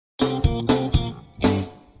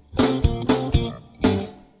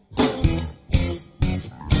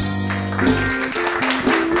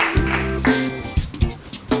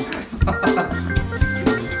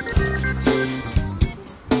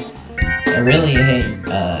really hate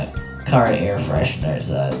car air fresheners.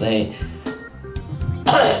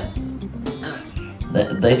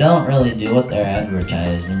 They don't really do what they're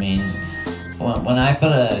advertised. I mean, when I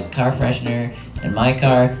put a car freshener in my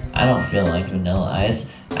car, I don't feel like Vanilla Ice.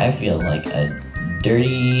 I feel like a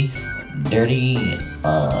dirty,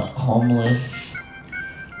 homeless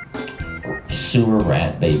sewer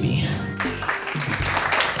rat baby.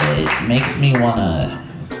 It makes me wanna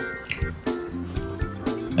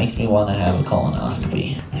have a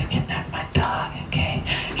colonoscopy. You kidnapped my dog, okay?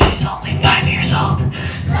 She's only 5 years old.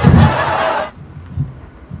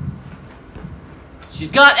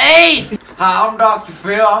 She's got AIDS! Hi, I'm Dr.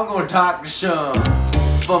 Phil. I'm gonna talk to some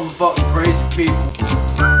fucking crazy people.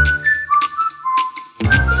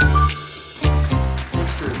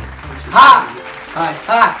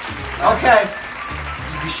 Hi! Okay.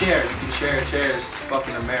 You can share a chair. This is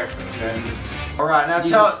fucking America, okay? Alright, now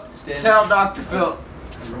tell Dr. Phil.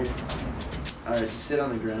 Alright, just sit on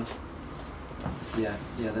the ground. Yeah,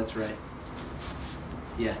 that's right.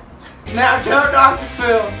 Yeah. Now tell Dr.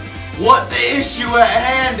 Phil what the issue at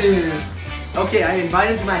hand is. Okay, I invite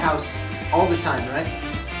him to my house all the time, right?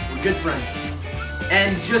 We're good friends.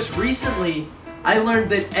 And just recently, I learned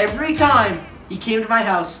that every time he came to my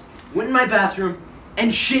house, went in my bathroom,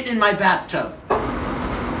 and shit in my bathtub.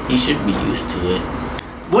 He should be used to it.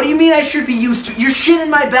 What do you mean I should be used to it? You're shit in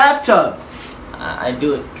my bathtub! I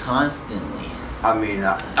do it constantly. I mean,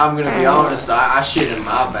 I'm gonna be honest, I shit in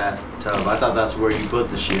my bathtub. I thought that's where you put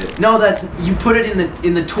the shit. No, you put it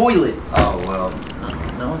in the toilet. Oh, well.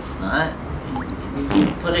 No, it's not. You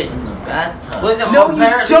put it in the bathtub. Well, no,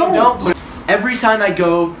 you don't! Every time I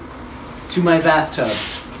go to my bathtub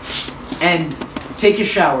and take a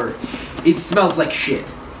shower, it smells like shit.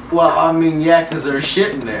 Well, I mean, yeah, because there's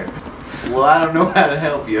shit in there. Well, I don't know how to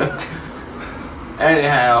help you.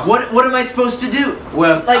 Anyhow. What am I supposed to do?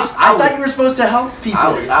 Well, like, I thought you were supposed to help people.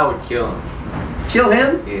 I would kill him. Kill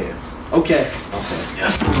him? Yes. Okay.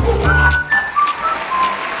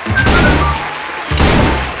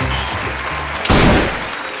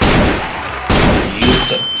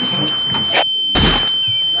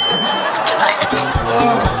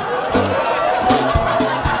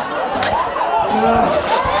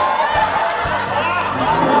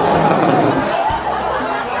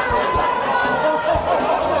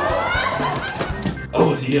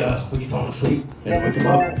 Was he falling asleep? Yeah, wake him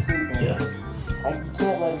up. Yeah. I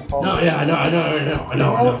can't let him fall No, asleep. yeah, I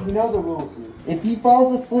know. You know the rules here. If he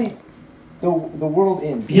falls asleep, the world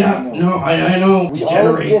ends. Yeah, no, I know. We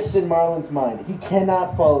all exist in Marlin's mind. He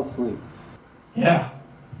cannot fall asleep. Yeah.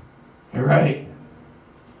 You're right.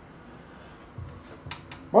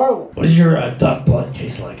 Marlin. What does your duck blood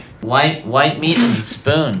taste like? White meat and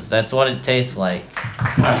spoons. That's what it tastes like.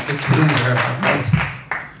 6 spoons or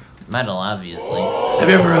Metal, obviously. Have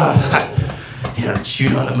you ever,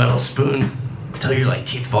 chewed on a metal spoon until your,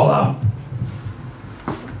 teeth fall out?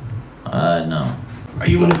 No. Are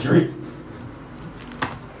you in a dream?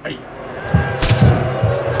 Are you...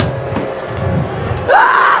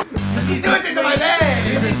 You do it to my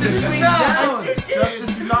leg!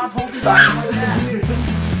 Justice, do not hold your back like that.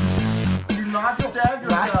 Do not stab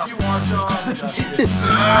yourself. You are done, Justice.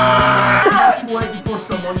 Wait before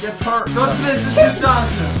someone gets hurt. Justice,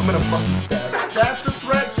 I'm gonna fucking stab. That's a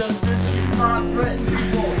threat, Justice. You cannot threaten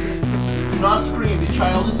people. Do not scream. The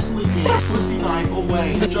child is sleeping. Put the knife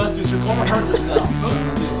away. Justice, you're gonna hurt yourself. Put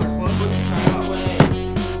the knife away.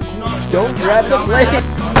 Don't grab the blade.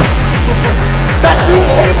 That's the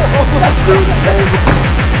table. That's the table.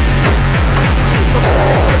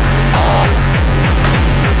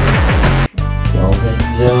 Skeleton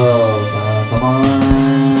Joe, come on.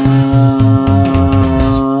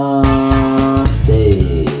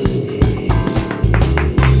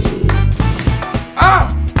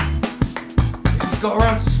 Go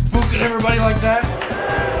around spooking everybody like that?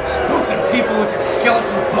 Spooking people with your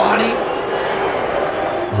skeleton body?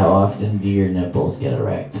 How often do your nipples get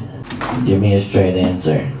erect? Give me a straight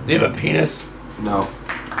answer. Do you have a penis? No.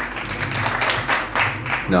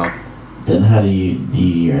 No. Then how do you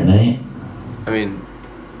urinate? I mean,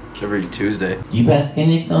 every Tuesday. You pass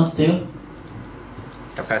kidney stones too?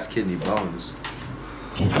 I pass kidney bones.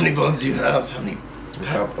 How many bones do you have? How many?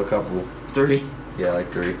 A couple. 3? Yeah,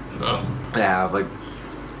 like 3. Oh. Yeah,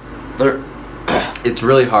 it's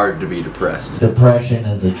really hard to be depressed. Depression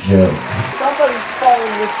is a joke. Somebody's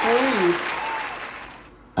falling asleep.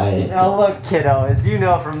 Now look, kiddo, as you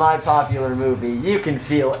know from my popular movie, you can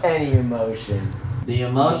feel any emotion. The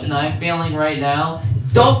emotion I'm feeling right now,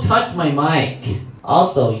 don't touch my mic.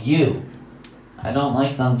 Also, you. I don't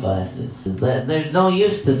like sunglasses. There's no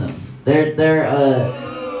use to them. There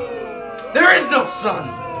is no sun!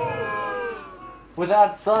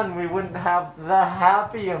 Without sun, we wouldn't have the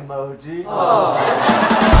happy emoji.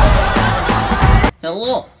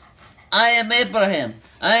 Hello, I am Abraham.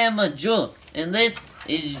 I am a Jew, and this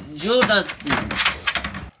is Judas Things.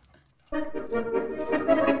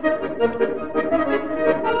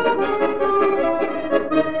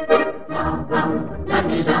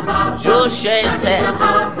 Jew shaves head.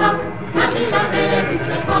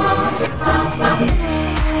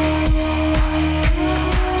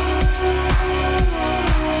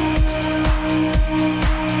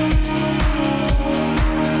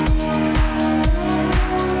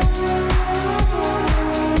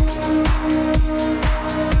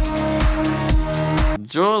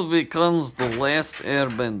 Joe becomes the last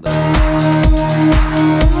airbender.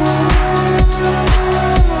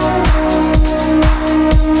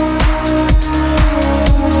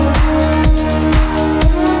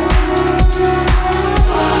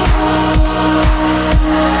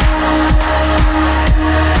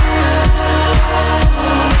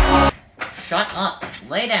 Shut up.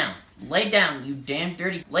 Lay down. Lay down, you damn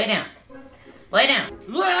dirty. Lay down. Lay down.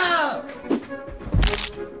 Ah!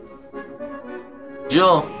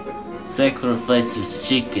 Joe sacrifices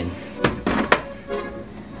chicken.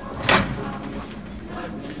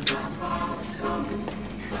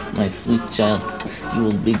 My sweet child, you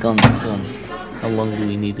will be gone soon. How long do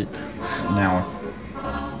we need it? An hour.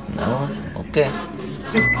 An hour? Okay.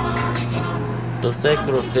 The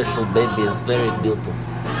sacrificial baby is very beautiful.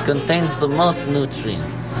 Contains the most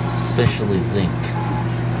nutrients, especially zinc.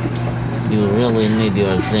 You really need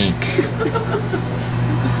your zinc.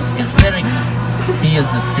 It's very... He is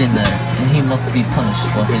a sinner, and he must be punished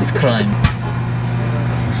for his crime.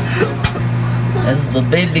 As the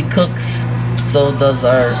baby cooks, so does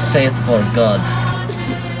our faith for God.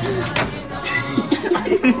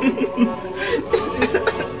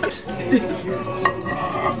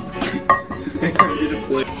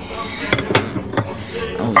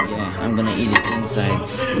 Oh yeah, I'm gonna eat its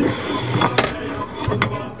insides.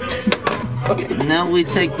 Now we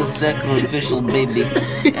take the sacrificial baby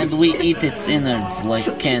and we eat its innards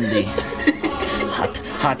like candy. Hot,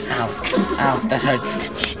 hot, ow, ow, that hurts.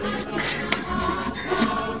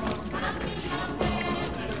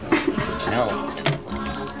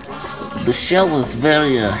 The shell is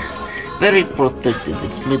very protected.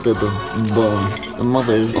 It's made out of bone. The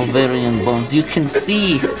mother's ovarian bones. You can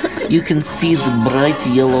see the bright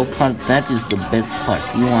yellow part. That is the best part.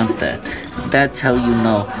 You want that. That's how you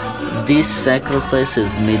know this sacrifice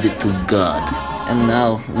has made it to God. And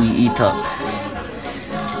now we eat up.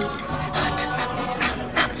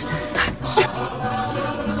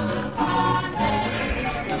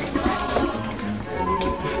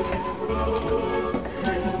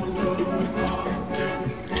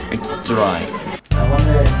 It's dry. I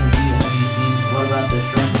wonder if have you seen, what about the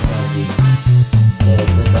shrimp emoji?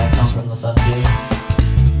 Did that come from the sun too?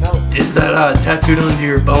 No. Is that tattooed onto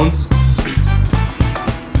your bones?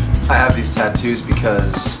 I have these tattoos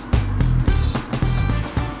because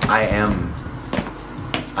I am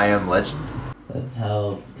legend. That's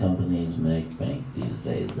how companies make bank these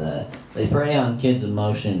days. They prey on kids'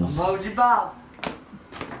 emotions. Emoji Bob.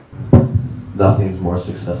 Nothing's more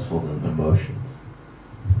successful than emotions.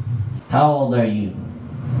 How old are you?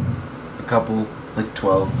 A couple, like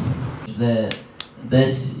 12.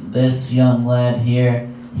 This young lad here,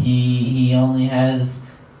 he only has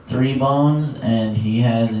 3 bones and he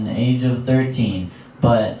has an age of 13,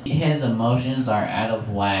 but his emotions are out of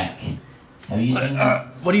whack. Have you seen this?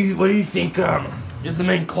 What do you think is the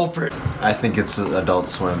main culprit? I think it's Adult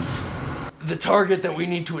Swim. The target that we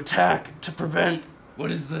need to attack to prevent.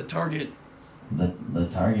 What is the target? The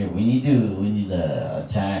target we need to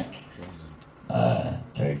attack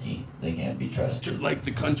Turkey. They can't be trusted. Like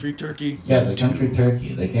the country Turkey? Yeah, the country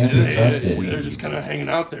Turkey. They can't be trusted. They're just kind of hanging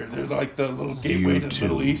out there. They're like the little gateway to the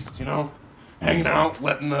Middle East, you know? Hanging out,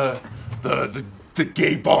 letting the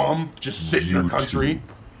gay bomb just sit in their country.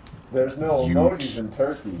 There's no emojis in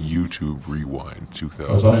Turkey. YouTube Rewind I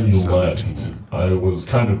thought you left. 2017. I was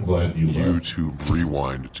kind of glad you left. YouTube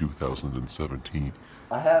Rewind 2017.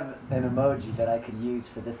 I have an emoji that I could use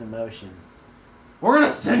for this emotion. We're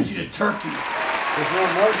gonna send you to Turkey. There's no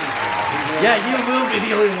emojis. Yeah, you will be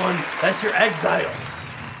the only one. That's your exile.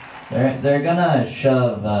 They're gonna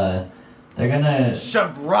shove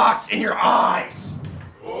rocks in your eyes.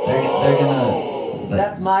 They're gonna.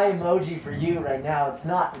 That's my emoji for you right now. It's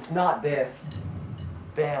not this.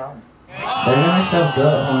 Bam. They're gonna shove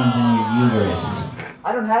goat horns in your uterus.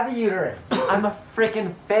 I don't have a uterus. I'm a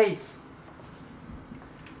freaking face.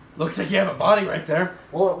 Looks like you have a body right there.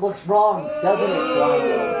 Well, it looks wrong, doesn't it,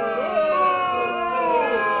 Brian?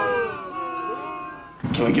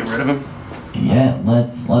 Can we get rid of him? Yeah,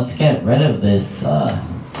 let's get rid of this.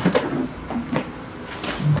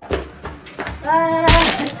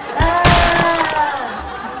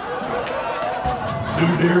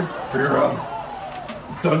 Souvenir for your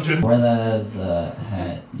dungeon. Wear that as a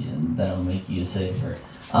hat. Yeah, that'll make you safer.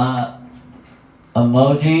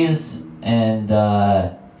 Emojis and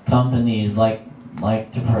companies like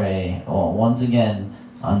to prey. Well, once again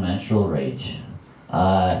on menstrual rage.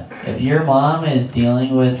 If your mom is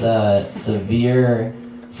dealing with severe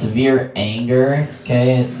anger,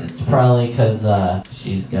 okay, it's probably because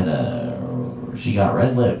she got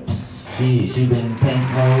red lips. She's been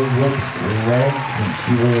painting those lips red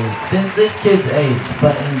since this kid's age,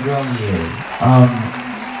 but in grown years.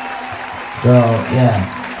 So yeah,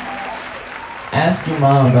 ask your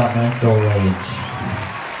mom about menstrual rage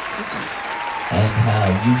and how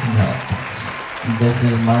you can help. This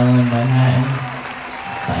is Marlin, Manhattan,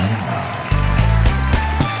 signing off.